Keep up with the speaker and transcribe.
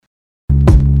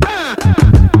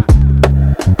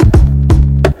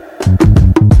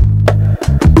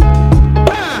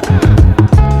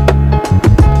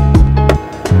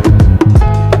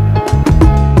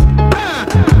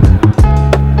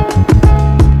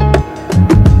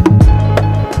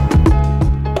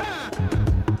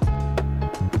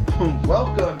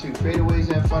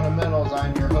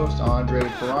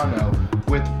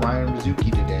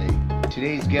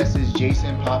guest is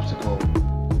Jason Pospichal,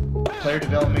 player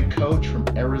development coach from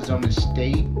Arizona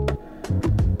State.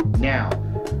 Now,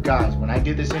 guys, when I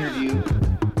did this interview,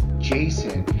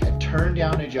 Jason had turned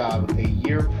down a job a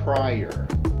year prior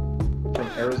from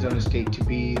Arizona State to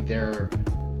be their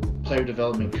player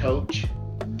development coach.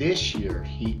 This year,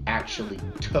 he actually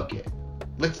took it.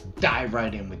 Let's dive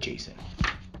right in with Jason.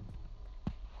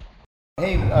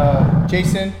 Hey,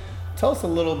 Jason, tell us a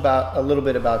little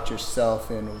bit about yourself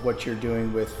and what you're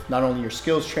doing with not only your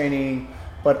skills training,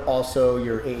 but also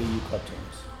your AAU club teams.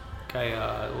 Okay,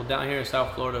 well, down here in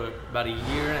South Florida, about a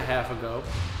year and a half ago,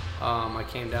 I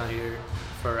came down here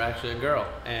for actually a girl,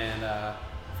 and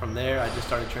from there I just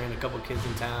started training a couple kids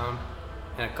in town,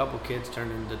 and a couple kids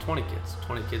turned into 20 kids.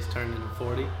 20 kids turned into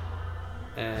 40,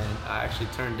 and I actually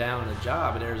turned down a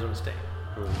job at Arizona State.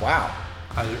 Wow.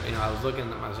 I was looking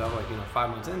at myself 5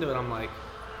 months into it, I'm like,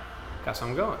 got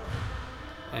something going.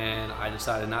 And I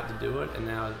decided not to do it, and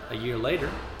now a year later,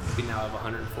 we now have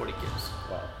 140 kids.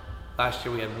 Wow. Last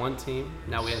year we had one team,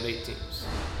 now we have 8 teams.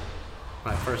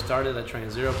 When I first started, I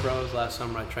trained 0 pros. Last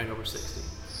summer I trained over 60.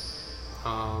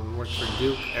 Worked for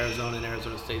Duke, Arizona, and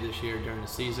Arizona State this year during the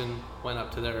season. Went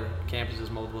up to their campuses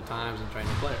multiple times and trained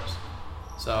the players.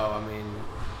 So, I mean,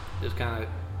 just kind of,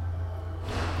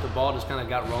 the ball just kind of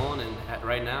got rolling, and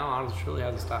right now, honestly, truly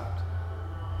hasn't stopped.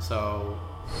 So,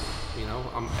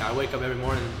 I wake up every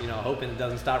morning, hoping it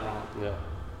doesn't stop rolling.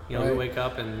 Yeah. We wake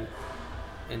up and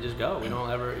just go. We don't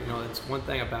ever, it's one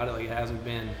thing about it, like it hasn't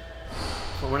been,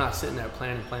 well, we're not sitting there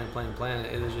planning.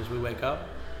 It is just we wake up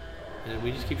and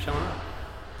we just keep showing up.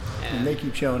 And they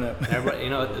keep showing up. Everybody,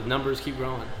 the numbers keep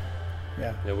growing.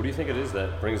 Yeah. Yeah. What do you think it is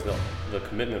that brings the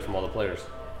commitment from all the players?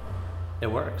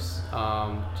 It works.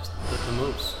 Just the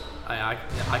moves. I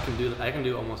can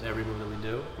do almost every move that we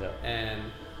do. Yeah. And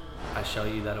I show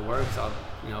you that it works. I'll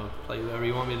play whatever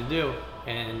you want me to do,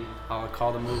 and I'll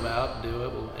call the move out, do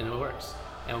it, and it works.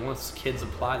 And once kids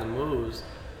apply the moves,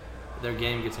 their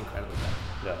game gets incredibly better.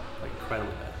 Yeah. Like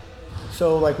incredibly better.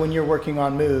 So, like when you're working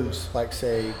on moves, like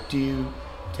say, do you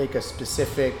take a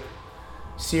specific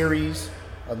series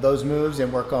of those moves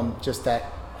and work on just that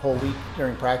whole week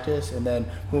during practice and then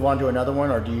move on to another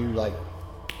one, or do you like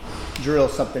drill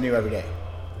something new every day?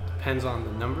 Depends on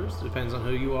the numbers, depends on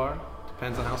who you are,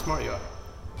 depends on how smart you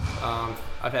are.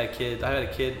 I've had a kid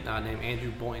named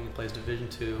Andrew Boynton who plays Division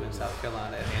II in South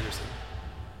Carolina at Anderson.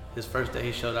 His first day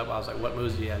he showed up, I was like, what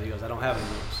moves do you have? He goes, I don't have any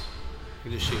moves.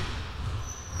 You just shoot.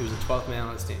 He was the 12th man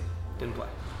on his team, didn't play.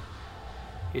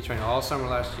 He trained all summer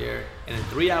last year, and in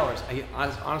 3 hours,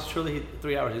 honestly,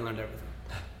 3 hours he learned everything.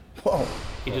 Whoa.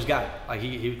 He just got it. Like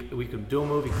we could do a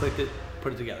move, he clicked it,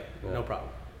 put it together, Yeah. No problem.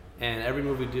 And every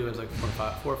move we do is like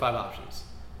 4 or 5 options.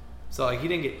 So like he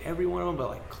didn't get every one of them, but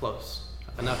like close.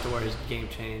 Enough to where his game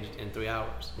changed in 3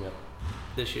 hours. Yep.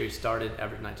 This year he started,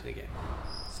 averaged 19 a game.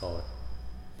 Solid.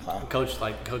 Wow. Coach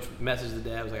messaged the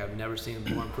dad, was like, I've never seen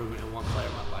more improvement in one player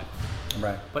in my life.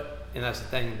 Right. And that's the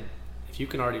thing, if you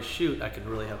can already shoot, that can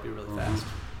really help you really fast.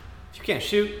 If you can't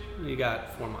shoot, you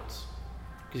got 4 months.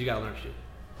 Because you got to learn to shoot.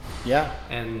 Yeah.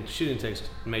 And shooting takes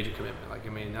major commitment. Like, I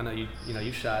mean, I know you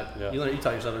shot, Yeah. you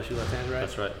taught yourself to shoot left-handed, right?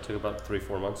 That's right. It took about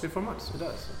 3-4 months. 3-4 months, it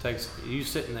does. It takes you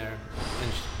sitting there,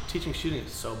 and teaching shooting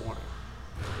is so boring.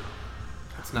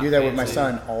 It's not I do that with my fancy.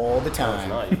 son all the No, time. it's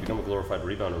not. You become a glorified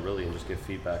rebounder really and just give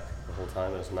feedback the whole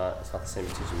time. It's not the same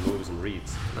as teaching moves and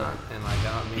reads. And like,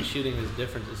 I mean, shooting is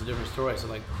different. It's a different story. So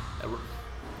like,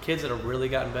 kids that have really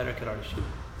gotten better could already shoot.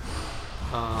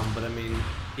 But I mean,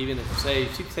 even if say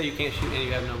you can't shoot and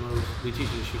you have no moves, we teach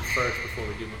you to shoot first before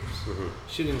we do moves. Mm-hmm.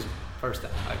 Shooting's first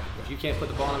thing. Like, if you can't put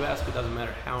the ball in the basket, it doesn't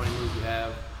matter how many moves you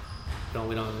have.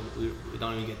 We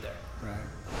don't even get there. Right.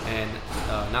 And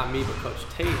not me, but Coach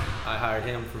Tate, I hired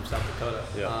him from South Dakota.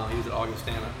 Yeah. He was at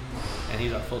Augustana, and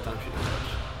he's our full-time shooting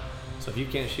coach. So if you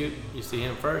can't shoot, you see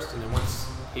him first, and then once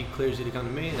he clears you to come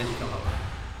to me, and then you come over.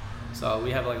 So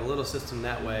we have like a little system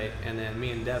that way, and then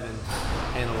me and Devin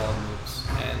handle all the moves.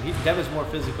 And Devin's more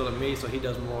physical than me, so he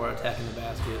does more attacking the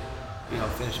basket,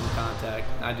 finishing contact.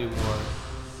 I do more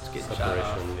just getting shot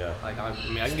off. Yeah. Like I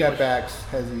can Step get backs,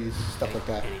 heavies, stuff like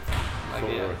that. anything. Like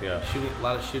Footwork, yeah. shooting, a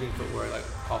lot of shooting footwork, like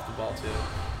off the ball too.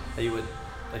 That you would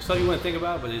stuff you wouldn't think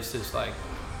about, but it's just like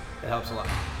it helps a lot.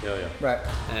 Yeah. Right.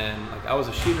 And like I was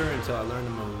a shooter until I learned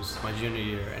the moves my junior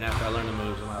year, and after I learned the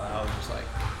moves, I was just like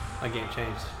my game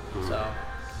changed. Mm-hmm. So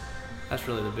that's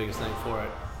really the biggest thing for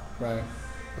it. Right.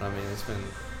 But I mean, it's been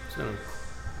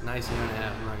a nice year and a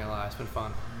half. I'm not gonna lie, it's been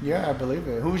fun. Yeah, I believe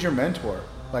it. Who was your mentor?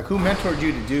 Like, who mentored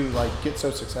you to get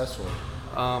so successful?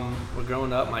 We're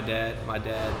growing up. My dad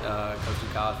coached in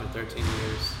college for 13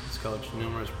 years. He's coached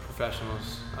numerous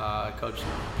professionals. Coached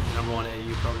the #1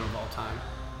 AAU program of all time.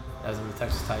 as in the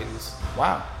Texas Titans.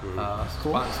 Wow.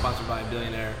 Cool. Sponsored by a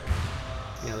billionaire.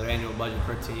 You know, their annual budget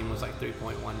per team was like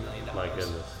 $3.1 million. My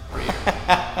goodness. Per year.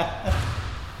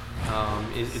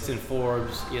 It's in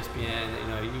Forbes, ESPN. You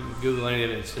know, you can Google any of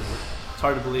it. It's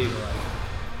hard to believe. Like,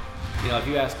 you know,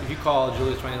 if you call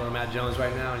Julius Randle or Matt Jones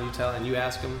right now and you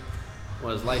ask them,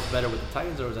 was life better with the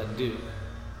Titans or was that Duke?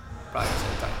 Probably say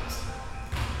the Titans.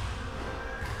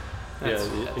 That's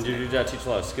and did your dad teach a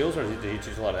lot of skills, or did he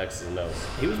teach a lot of X's and O's?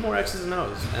 He was more X's and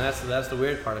O's, and that's the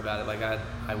weird part about it. Like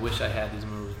I wish I had these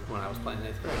moves when I was playing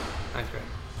ninth grade,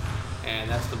 and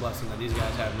that's the blessing that these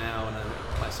guys have now. And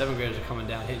my 7th graders are coming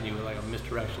down hitting you with like a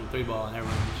misdirection 3-ball, and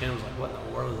everyone in the gym was like, "What in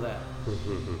the world is that?"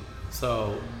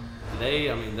 So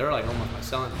they're like almost my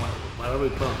selling point. Whenever we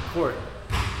put on the court,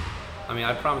 I mean,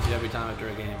 I promise you, every time after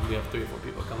a game, we have 3 or 4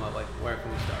 people come up like, "Where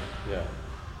can we start?" Yeah.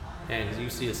 And you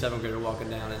see a 7th grader walking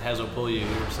down and Hazel pull you,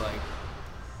 you're just like,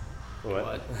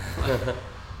 what?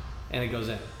 And it goes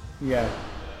in. Yeah.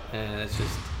 And it's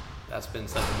just, that's been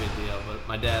such a big deal. But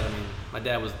my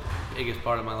dad was the biggest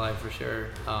part of my life for sure.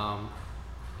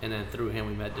 And then through him,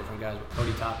 we met different guys with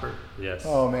Cody Topper. Yes.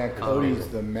 Oh man, Cody's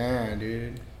the man,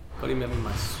 dude. Cody met me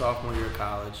my sophomore year of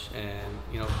college, and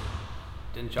you know,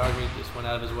 didn't charge me, just went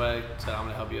out of his way, said, "I'm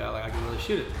gonna help you out, like I can really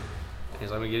shoot it." He's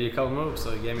like, "I'm gonna give you a couple moves."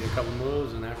 So he gave me a couple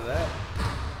moves, and after that,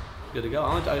 good to go.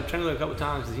 I trained with him a couple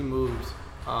times because he moved.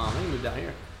 I think he moved down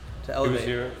here to Elevate. He was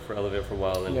here for Elevate for a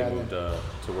while, and then he moved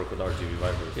to work with RGV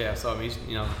Vipers. Yeah, so I mean,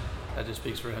 that just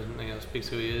speaks for him. You know, speaks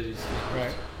who he is. He's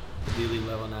right. At the D-League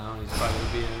level now. He's probably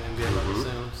gonna be at an NBA level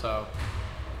soon. So,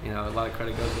 you know, a lot of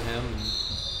credit goes to him. And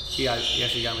he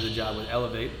actually got me the job with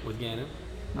Elevate with Gannon.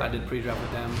 I did pre-draft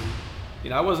with them. You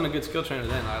know, I wasn't a good skill trainer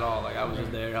then at all. Like, I was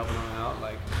just there helping them out.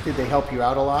 Like, did they help you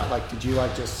out a lot? Like, did you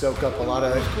just soak up a lot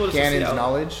of Gannon's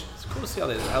knowledge? It's cool to see how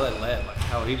they led. Like,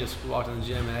 how he just walked in the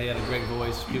gym and he had a great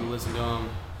voice. People listened to him.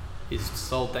 He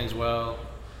sold things well.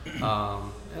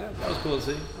 Yeah, that was cool to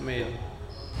see. I mean,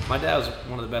 my dad was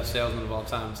one of the best salesmen of all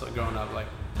time. So growing up, like,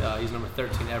 he's number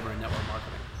 13 ever in network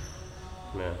marketing.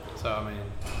 Man. So I mean,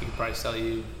 he could probably sell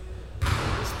you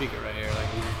the speaker right here. Like,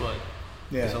 he would.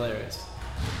 Yeah. It's hilarious.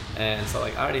 And so,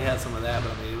 like, I already had some of that,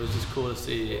 but I mean, it was just cool to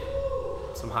see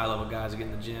some high-level guys get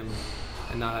in the gym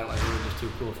and not act like they were just too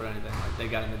cool for anything. Like, they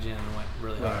got in the gym and went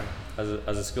really hard.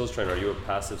 As a skills trainer, are you a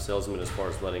passive salesman as far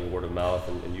as letting word of mouth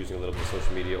and using a little bit of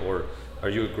social media, or are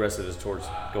you aggressive as towards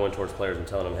going towards players and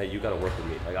telling them, "Hey, you got to work with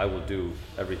me. Like, I will do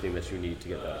everything that you need to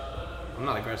get better"? I'm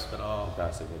not aggressive at all.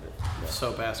 Passive with it. I'm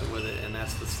so passive with it, and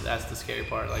that's the scary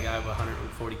part. Like, I have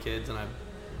 140 kids, and I've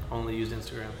only used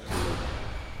Instagram.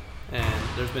 And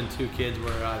there's been 2 kids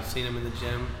where I've seen them in the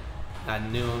gym. I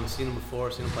knew them, seen them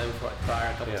before, seen them play before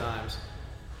prior a couple times.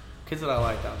 Kids that I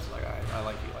liked, I was like, all right, I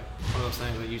like you. Like, one of those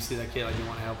things where you see that kid, like, you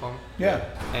want to help them. Yeah.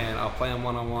 And I'll play them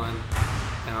one-on-one,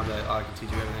 and I'll be like, "Oh, I can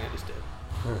teach you everything I just did."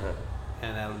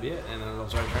 And that'll be it. And then they'll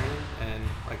start training. And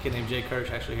a kid named Jay Kirsch,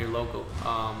 actually here local,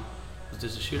 was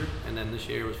just a shooter. And then this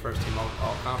year was first team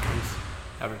all-conference,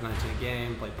 averaged 19 a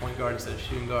game, played point guard instead of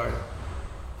shooting guard.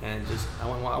 And just, I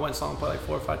went and saw him play like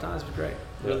 4 or 5 times. It was great.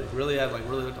 Really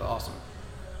looked awesome.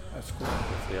 That's cool.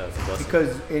 Yeah, it's a blessing.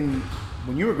 Because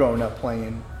when you were growing up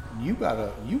playing, you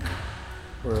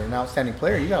were an outstanding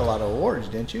player. You got a lot of awards,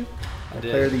 didn't you? I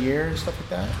did. Player of the Year and stuff like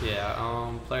that.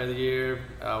 Yeah, Player of the Year.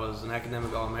 I was an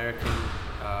academic All-American.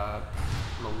 I'm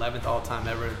 11th all-time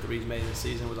ever in threes made in the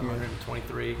season with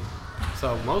 123.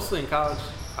 So mostly in college,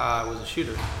 I was a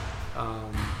shooter.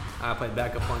 I played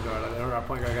backup point guard. I remember our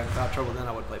point guard got in foul trouble, then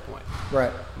I would play point.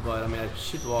 Right. But I mean, I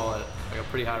shoot the ball at like a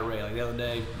pretty high rate. Like the other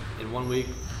day, in 1 week,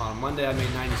 on a Monday I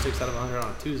made 96 out of 100.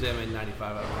 On a Tuesday I made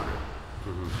 95 out of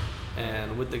 100.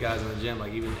 And with the guys in the gym,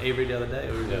 like even Avery the other day,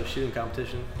 we were doing a shooting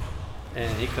competition,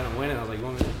 and he couldn't win it. I was like, "You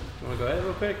want to go ahead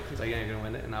real quick?" He's like, "Yeah, you're gonna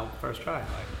win it." And I first try.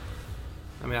 Like,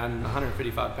 I mean, I'm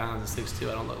 155 pounds and 6'2".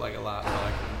 I don't look like a lot, but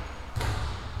I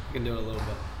can do it a little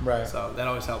bit. Right. So that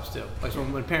always helps too. Like, so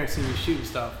when parents see me shooting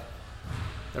stuff,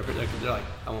 they're like,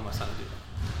 "I want my son to do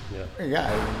that."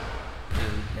 Yeah.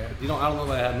 And I don't look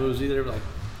like I have moves either. But like,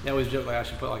 they always joke like I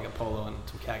should put like a polo and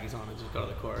some khakis on and just go to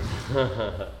the court.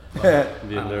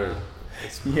 Be a nerd.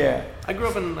 I grew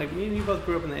up in, like, me and you both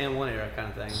grew up in the AM1 era kind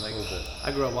of thing. Like,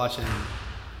 I grew up watching,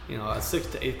 you know,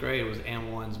 6th to 8th grade was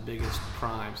AM1's biggest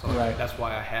prime. So that's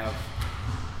why I have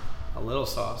a little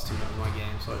sauce to my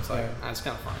game. So it's like, it's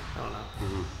kind of fun. I don't know.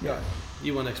 Yeah.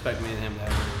 You wouldn't expect me and him to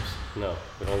have moves. No,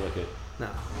 we don't look it.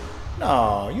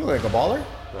 No, you look like a baller.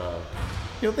 No.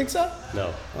 You don't think so?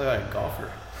 No. I look like a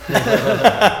golfer.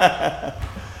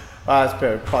 That's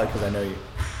probably because I know you.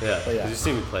 Yeah, because you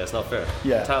see me play. It's not fair.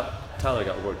 Yeah. Tyler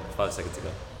got worked 5 seconds ago.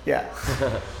 Yeah.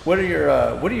 What are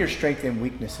your strengths and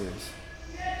weaknesses?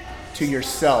 to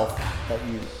yourself that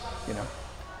you know?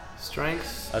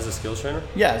 Strengths. As a skills trainer?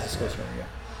 Yeah, as a skills trainer, yeah.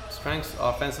 Strengths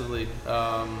offensively,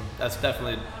 that's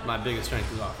definitely my biggest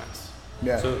strength is offense.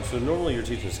 Yeah. So normally you're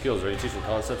teaching skills, right? You're teaching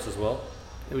concepts as well?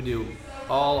 We do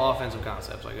all offensive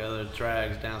concepts, like other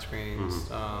drags, down screens.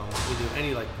 We do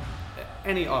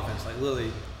any offense, like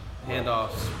literally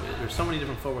handoffs. There's so many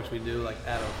different footworks we do. Like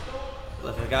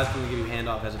if a guy's going to give you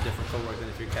handoff, has a different footwork than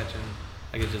if you're catching.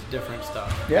 Like it's just different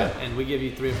stuff. Yeah. And we give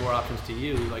you 3 or 4 options to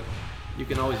use. Like you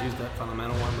can always use the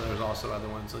fundamental one, but there's also other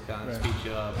ones that kind of speed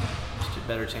you up, just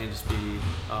better change of speed,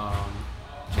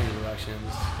 change of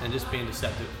directions, and just being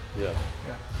deceptive. Yeah.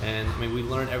 And I mean, we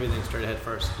learned everything straight ahead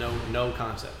first. No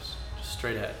concepts, just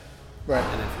straight ahead. Right.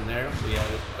 And then from there, we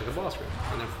added like a ball screen.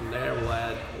 And then from there,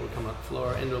 we'll come up the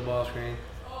floor into a ball screen,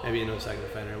 maybe into a second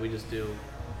defender. We just do,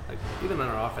 like, even on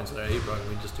our offense at our A program,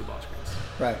 we just do ball screens.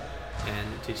 Right.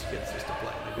 And teach kids just to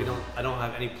play. Like I don't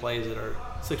have any plays that are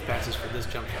 6 passes for this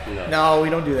jump shot. No, we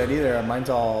don't do that either. Mine's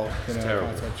all, terrible.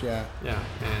 concepts, yeah. Yeah,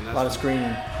 and that's A lot of screening.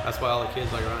 That's why all the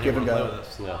kids like around Give here and want to go. play with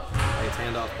us. Yeah. Like, it's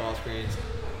handoffs, ball screens.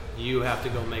 You have to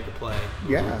go make a play.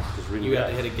 Yeah. Just reading You have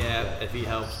that. to hit a gap. If he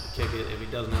helps, kick it. If he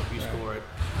doesn't help, you score it.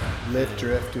 Lift,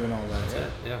 drift, doing all that. That's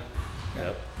it. Yeah.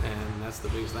 Yep. And that's the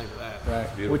biggest thing for that. Right.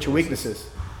 Beautiful. What's your weaknesses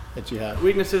that you have?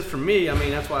 Weaknesses for me, I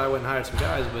mean, that's why I went and hired some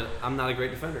guys, but I'm not a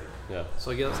great defender. Yeah.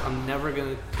 So I guess I'm never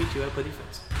going to teach you how to play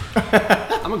defense.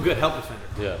 I'm a good help defender.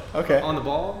 Yeah. Okay. On the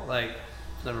ball, like,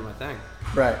 it's never my thing.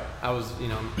 Right. I was,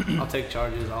 I'll take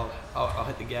charges. I'll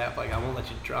hit the gap. Like I won't let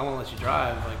you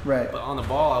drive. Like, Right. But on the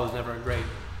ball, I was never a great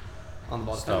on the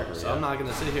ball defender. Stopper, So yeah. I'm not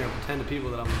gonna sit here and pretend to people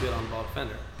that I'm a good on the ball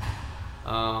defender.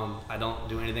 I don't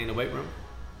do anything in the weight room.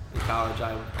 In college,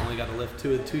 I only got to lift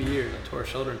 2 years. I tore a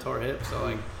shoulder and tore a hip. So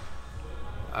like,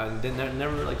 I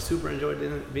never like super enjoyed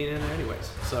being in there anyways.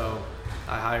 So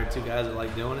I hired 2 guys that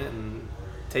like doing it, and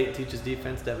Tate teaches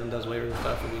defense. Devin does weight room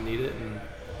stuff when we need it, and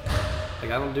like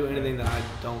I don't do anything that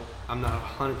I'm not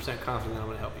 100% confident that I'm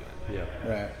gonna help you in. Yeah.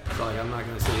 Right. So like I'm not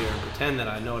gonna sit here and pretend that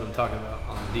I know what I'm talking about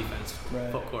on defense, Right.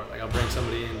 full court. Like I'll bring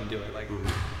somebody in and do it. Like,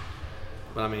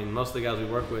 but I mean, most of the guys we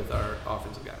work with are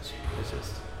offensive guys. It's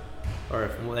just, or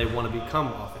if they want to become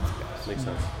offensive guys. Makes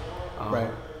sense. Right.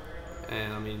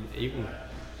 And I mean, you can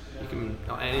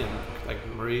any of them, like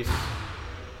Maurice,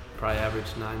 probably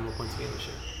averaged 9 more points a game this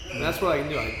year. And that's what I can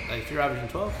do. Like if you're averaging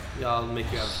 12, yeah, I'll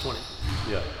make you average 20.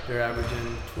 Yeah. If you're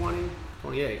averaging 20,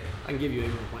 28, I can give you 8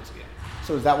 more points a game.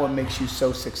 So is that what makes you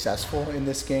so successful in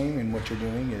this game and what you're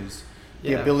doing is the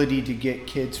Yeah. ability to get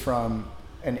kids from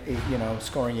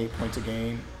scoring 8 points a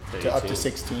game to up to 18.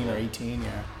 16 or 18,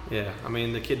 yeah. Yeah, I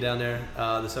mean, the kid down there,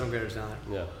 the 7th grader's down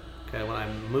there. Yeah. Okay, when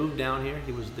I moved down here,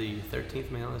 he was the 13th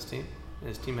man on his team, and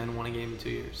his team hadn't won a game in 2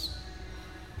 years.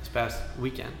 This past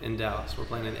weekend in Dallas, we're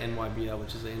playing an NYBL,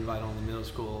 which is the invite-only middle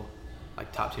school,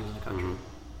 like top teams in the country.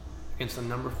 Against the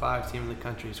number 5 team in the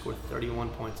country, he scored 31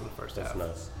 points in the first That's half.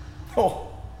 nice. Oh,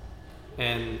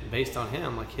 And based on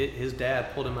him, like his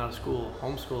dad pulled him out of school,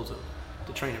 homeschooled him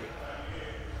to train every day.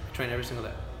 Train every single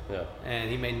day. Yeah. And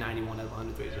he made 91 out of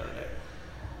 100 threes the other day.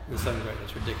 In the 7th grade,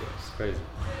 it's ridiculous. Crazy.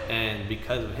 And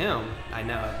because of him, I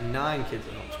now have 9 kids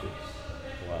at homeschool.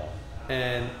 Wow.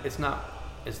 And it's not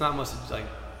much like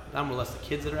not more or less the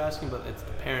kids that are asking, but it's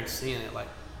the parents seeing it like,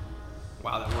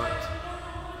 wow, that worked.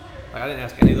 Like I didn't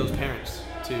ask any of those parents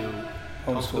to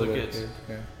homeschool their kids.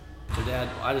 Yeah. Their dad,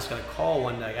 I just got a call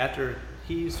one day after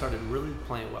he started really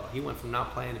playing well. He went from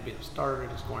not playing to being a starter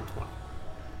to scoring 20.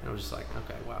 And I was just like,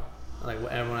 okay, wow. Like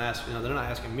everyone asks, they're not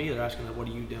asking me, they're asking, like, what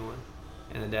are you doing?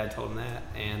 And the dad told him that.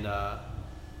 And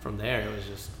from there, it was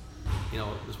just,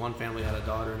 this one family had a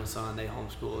daughter and a son. They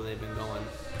homeschooled, and they've been going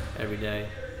every day.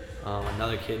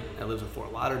 Another kid that lives in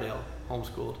Fort Lauderdale,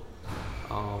 homeschooled.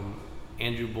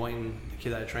 Andrew Boynton, the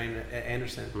kid that I trained at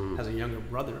Anderson, has a younger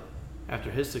brother. After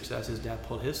his success, his dad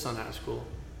pulled his son out of school.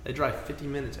 They drive 50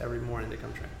 minutes every morning to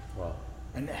come train. Wow.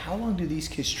 And how long do these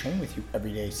kids train with you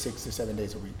every day, 6 to 7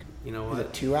 days a week? You know Is what?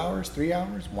 it 2 hours, 3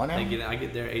 hours, 1 hour? I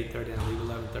get there 8:30 and I leave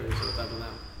 11:30, so it's up to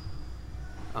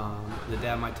them. The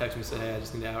dad might text me and say, hey, I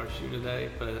just need an hour shooting today,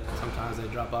 but sometimes they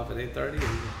drop off at 8:30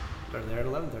 and they're there at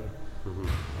 11:30.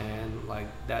 And like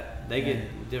that, they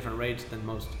get different rates than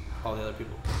all the other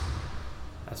people.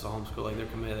 That's a homeschool. Like they're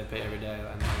committed, they pay every day,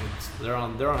 and they're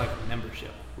on like a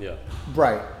membership. Yeah.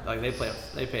 Right. Like they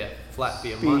pay a flat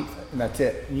fee a month. And that's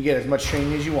it. And you get as much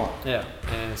training as you want. Yeah,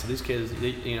 and so these kids,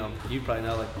 you probably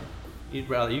know, like you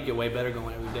get way better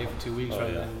going every day for 2 weeks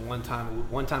rather than one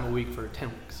time a week for 10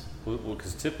 weeks. Well,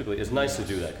 because typically it's nice to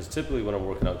do that. Because typically when I'm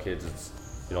working out kids, it's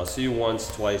I'll see you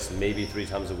once, twice, maybe 3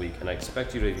 times a week, and I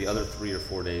expect you to the other 3 or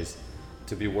 4 days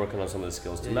to be working on some of the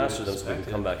skills to master them so we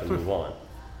can come back and move on.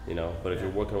 you know. But if you're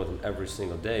working with him every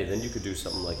single day, then you could do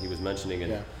something like he was mentioning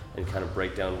and kind of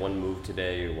break down one move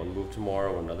today or one move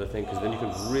tomorrow or another thing, because then you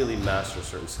can really master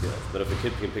certain skills. But if a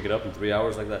kid can pick it up in 3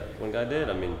 hours like that one guy did,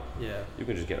 I mean, you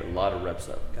can just get a lot of reps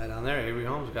up. Guy down there, Avery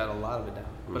Holmes got a lot of it down.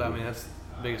 But I mean, that's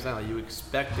the biggest thing. Like, you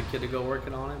expect the kid to go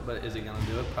working on it, but is he gonna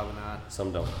do it? Probably not.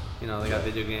 Some don't. You know, they got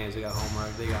video games, they got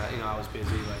homework, they got, you know, I was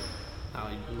busy. Like, now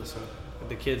you listen,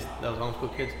 the kids, those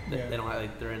homeschool kids, they don't have,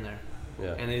 like, they're in there.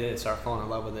 Yeah. And they start falling in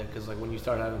love with it, because like when you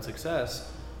start having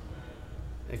success,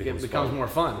 it becomes fun. more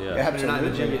fun. Yeah. When you're not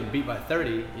in the gym getting beat by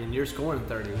 30 and you're scoring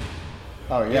 30.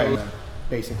 Oh yeah,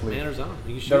 basically. Man or zone.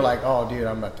 You can shoot. They're like, oh dude,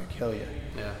 I'm about to kill you.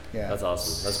 Yeah. That's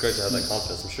awesome. That's great to have that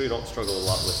confidence. I'm sure you don't struggle a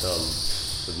lot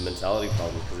with mentality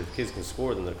problems, because if kids can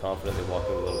score, then they're confident. They walk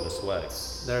in with a little bit of swag.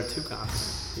 They're too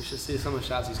confident. You should see some of the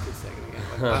shots these kids taking again.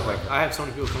 Like, I have so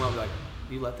many people come up like,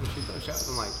 you let them shoot those shots?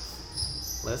 I'm like,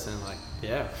 listen, like,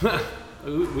 yeah.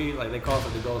 we like, they call us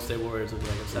like the Golden State Warriors of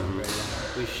like a 7th grade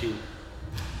level. We shoot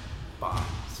bombs.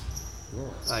 Yeah.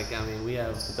 Like, I mean, we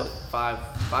have a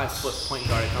 5-foot point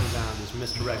guard that comes down, just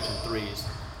misdirection threes.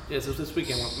 Yes, it was this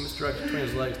weekend, misdirection between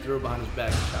his legs, threw it behind his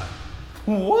back and shot.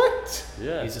 What?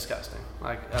 Yeah. He's disgusting.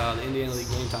 Like, the Indiana League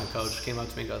game time coach came up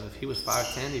to me and goes, if he was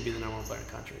 5'10", he'd be the #1 player in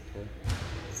the country. Yeah.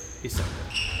 He's so good.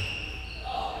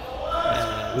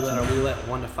 And we let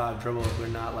 1 to 5 dribble. We're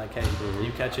not like, hey,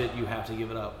 you catch it, you have to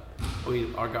give it up.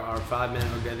 Our 5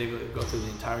 men, they go through the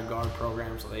entire guard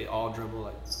program, so they all dribble,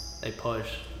 like they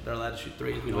push. They're allowed to shoot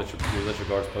threes. You let your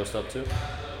guards post up too?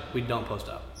 We don't post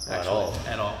up. Actually,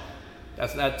 at all.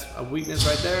 That's a weakness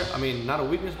right there. I mean, not a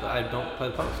weakness, but I don't play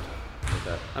the post.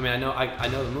 Okay. I mean, I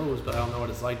know the moves, but I don't know what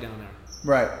it's like down there.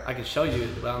 Right. I can show you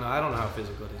it, but I don't know how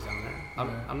physical it is down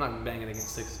there. I'm not banging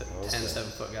against 6'10",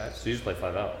 7-foot guys. So you just play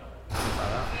 5 out?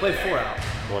 5 out. Play 4 out.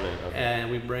 1 in, okay.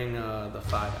 And we bring the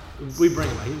 5 out. We bring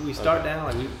them out. We start down,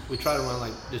 like we try to run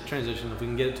like just transition. If we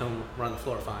can get it to them, run the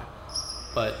floor, fine.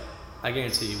 But I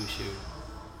guarantee you we shoot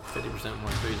 50%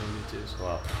 more threes than we do.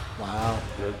 Wow.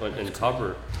 And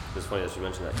Topper, it's funny that you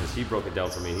mentioned that, because he broke it down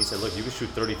for me. He said, look, you can shoot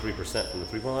 33% from the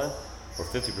 3-point line, or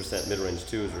 50% mid-range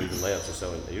twos, or even layups or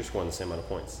so, and you're scoring the same amount of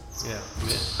points. Yeah. I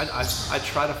mean, I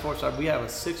try to force our. We have a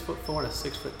 6'4" and a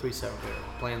 6'3" separator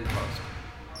playing the post,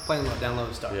 playing down low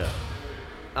to start. Yeah.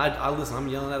 I listen. I'm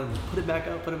yelling at them. Put it back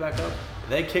up. Put it back up.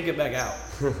 They kick it back out.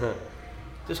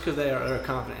 Just because they're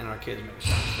confident in our kids making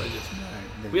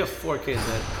shots. We have 4 kids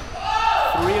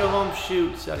that 3 of them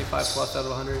shoot 75 plus out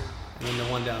of 100, and then the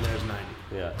one down there is 90.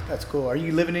 Yeah. That's cool. Are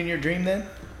you living in your dream then?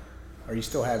 Or you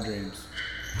still have dreams?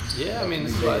 Yeah, I mean,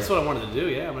 that's what I wanted to do,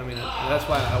 yeah. But I mean, that's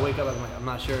why I wake up, I'm like, I'm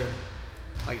not sure,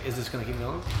 like, is this going to keep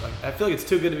going? Like, I feel like it's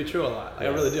too good to be true a lot. Like, I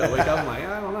really do. I wake up, I'm like,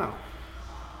 I don't know.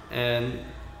 And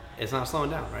it's not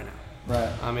slowing down right now.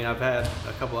 Right. I mean, I've had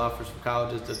a couple offers from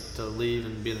colleges to leave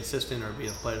and be an assistant or be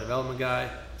a player development guy,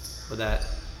 but that,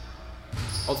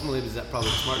 ultimately, is that probably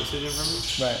a smart decision for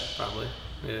me? Right. Probably,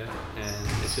 yeah.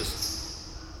 And it's just,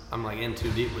 I'm like in too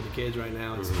deep with the kids right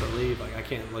now. It's to leave, like, I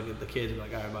can't look at the kids and be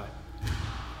like, all right, bye.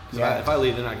 If I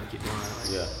leave, they're not going to keep doing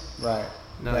it. Like, Right.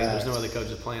 No, there's no other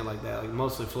coaches playing like that. Like,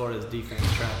 mostly Florida's defense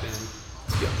trap in.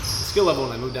 The skill level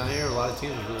when I moved down here, a lot of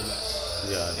teams are really bad.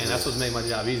 Yeah. And that's what's made my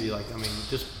job easy. Like, I mean,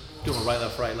 just doing right,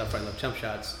 left, jump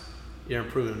shots, you're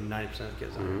improving 90% of the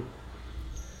kids.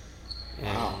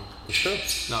 Wow. It's true.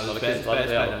 No, it's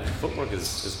bad. Footwork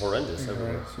is horrendous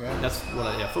everywhere. Yeah. That's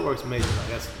what footwork's major. Like,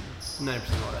 that's 90% of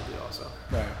what I do also.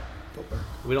 Right. Footwork.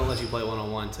 We don't let you play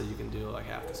one-on-one until you can do like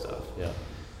half the stuff. Yeah.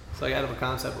 So like, out of a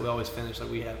concept, we always finish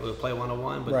like we'll play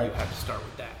one-on-one, but you have to start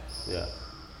with that. Yeah.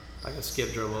 Like a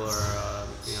skip dribble, or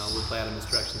we'll play out of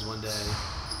misdirections one day.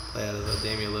 Play out of the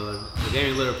Damian Lillard. The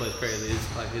Damian Lillard plays crazy.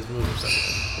 He's like, his moves are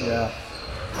so good. Yeah.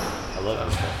 I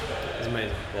love him. It's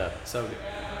amazing. Yeah. So good.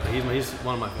 He's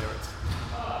one of my favorites.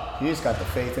 You just got the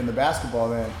faith in the basketball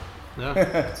then.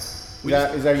 Yeah.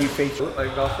 Is that you faith? Looked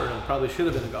like a golfer and probably should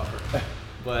have been a golfer.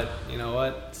 But you know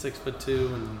what?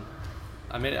 6'2", and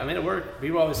I made it work.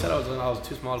 People always said I was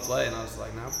too small to play, and I was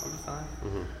like, no, I'll be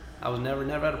fine. I was never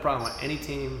had a problem with any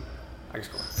team. I can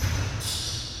score.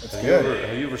 That's good.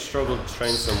 Have you ever struggled to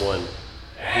train someone who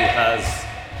has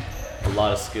a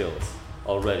lot of skills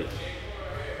already?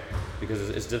 Because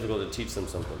it's difficult to teach them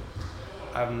something.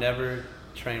 I've never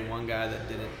trained one guy that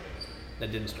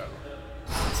didn't struggle.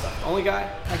 The only guy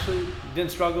actually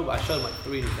didn't struggle, but I showed him like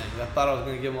 3 new things. I thought I was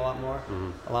going to give him a lot more.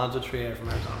 Alonzo Trier from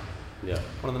Arizona. Yeah.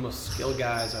 One of the most skilled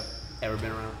guys I've ever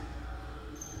been around.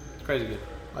 It's crazy good.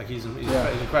 Like he's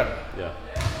incredible. Yeah.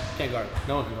 Can't guard him.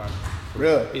 No one can guard him.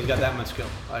 Really? He's got that much skill.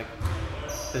 Like,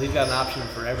 he's got an option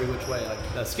for every which way. Like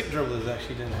the skip dribble is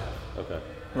actually didn't have. Okay.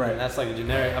 Right. And that's like a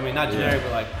generic. I mean, not generic,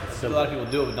 but like a lot of people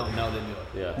do it but don't know they do it.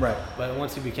 Yeah. Right. But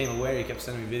once he became aware, he kept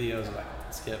sending me videos of like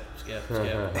skip.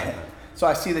 So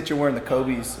I see that you're wearing the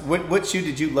Kobe's. What shoe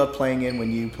did you love playing in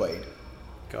when you played?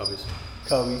 Kobe's.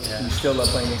 Kobe's. Yeah. You still love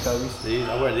playing in Kobe's?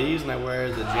 I wear these and I wear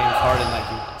the James Harden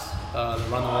Nike ones. The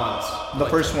Run the Ones. The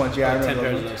first ones, yeah, I Like 10 remember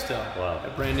pairs those of those still. Wow.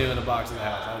 They're brand new in the box in the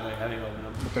house. I haven't opened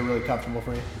them. But they're really comfortable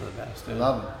for you. They're the best. I Dude.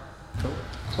 love them. Cool.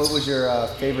 What was your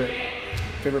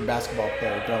favorite basketball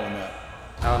player growing up?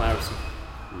 Allen Iverson.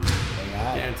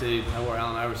 Yeah. Guaranteed. I wore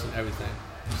Allen Iverson everything.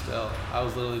 Still, I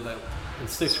was literally like in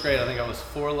 6th grade. I think I was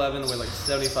 4'11", weighed like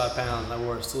 75 pounds. And I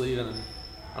wore a sleeve and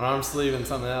an arm sleeve and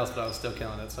something else, but I was still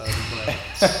killing it. So I was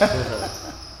whatever.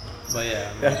 But yeah,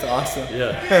 I mean, That's awesome.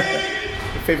 Yeah.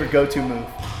 Your favorite go-to move?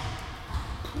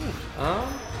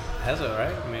 Hezzo,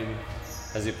 right? I mean,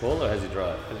 Has he pulled or has he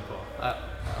drive? pretty cool. I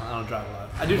don't drive a lot.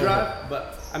 I do drive,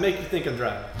 but I make you think I'm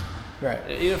driving. Right.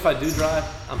 Even if I do drive,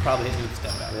 I'm probably hitting you with a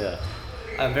step back. Yeah.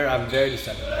 I'm very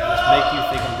deceptive. I just make you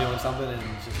think I'm doing something, and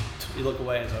just you look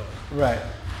away and it's over. Right.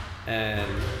 And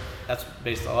that's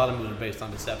based. A lot of moves are based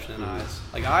on deception and eyes.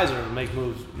 Like eyes are make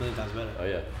moves a million times better. Oh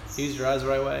yeah. Use your eyes the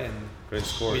right way and Great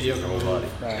scores. mediocre Your whole move. body.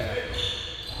 Right. Yeah.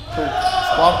 Cool.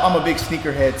 Well, I'm a big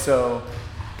sneakerhead, so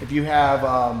if you have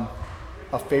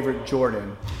a favorite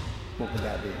Jordan, what would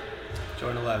that be?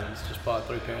 Jordan 11s. Just bought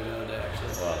 3 pairs the other day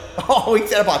actually. Wow. Oh, he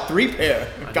said about 3 pair.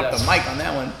 I Got the guess. mic on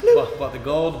that one. Bought the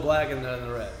gold, the black, and the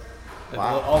red.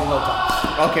 Wow. All the low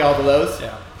tops. Okay, all the lows?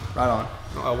 Yeah. Right on.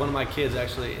 One of my kids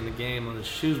actually in the game when his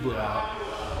shoes blew out,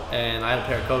 and I had a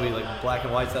pair of Kobe like black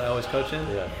and whites that I always coach in.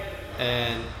 Yeah.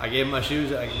 And I gave him my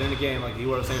shoes like during the game, like he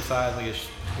wore the same size, like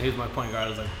he was my point guard. I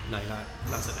was like, no, you're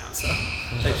not sit down. So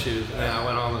take shoes. And then I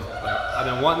went home. Like, I've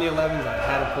been wanting the 11s. I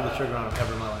hadn't pulled the trigger on them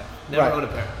ever in my life. Never Right. owned a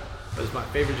pair, but it's my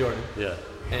favorite Jordan. Yeah.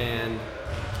 And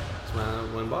it's my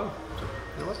one bottom. So,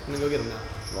 you know what? I'm gonna go get them now.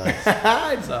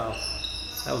 Nice. So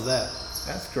that was that.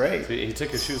 That's great. So he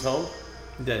took your shoes home?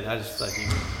 He did. I just like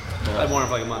I'd worn them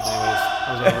for like a month anyways.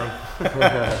 I was over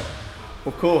them.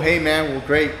 Well, cool. Hey, man. Well,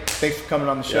 great. Thanks for coming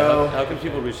on the Yeah, show. how can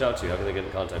people reach out to you? How can they get in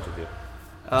contact with you?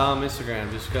 Instagram,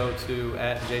 just go to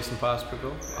 @Jason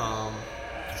Pospichal. JasonPospichal.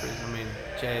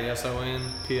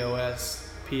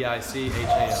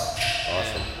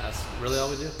 Awesome. And that's really all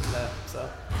we do. So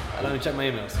I don't even check my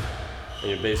emails. And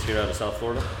you're based here out of South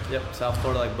Florida? Yep, South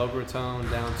Florida, like Boca Raton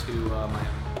down to Miami.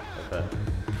 Okay.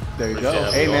 There you Appreciate go.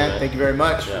 having Hey, you on, man. man. Thank you very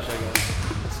much. Yeah. Appreciate it, guys.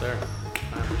 Yes, sir.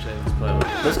 I appreciate it.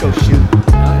 Pleasure. Let's go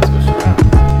shoot. Nice.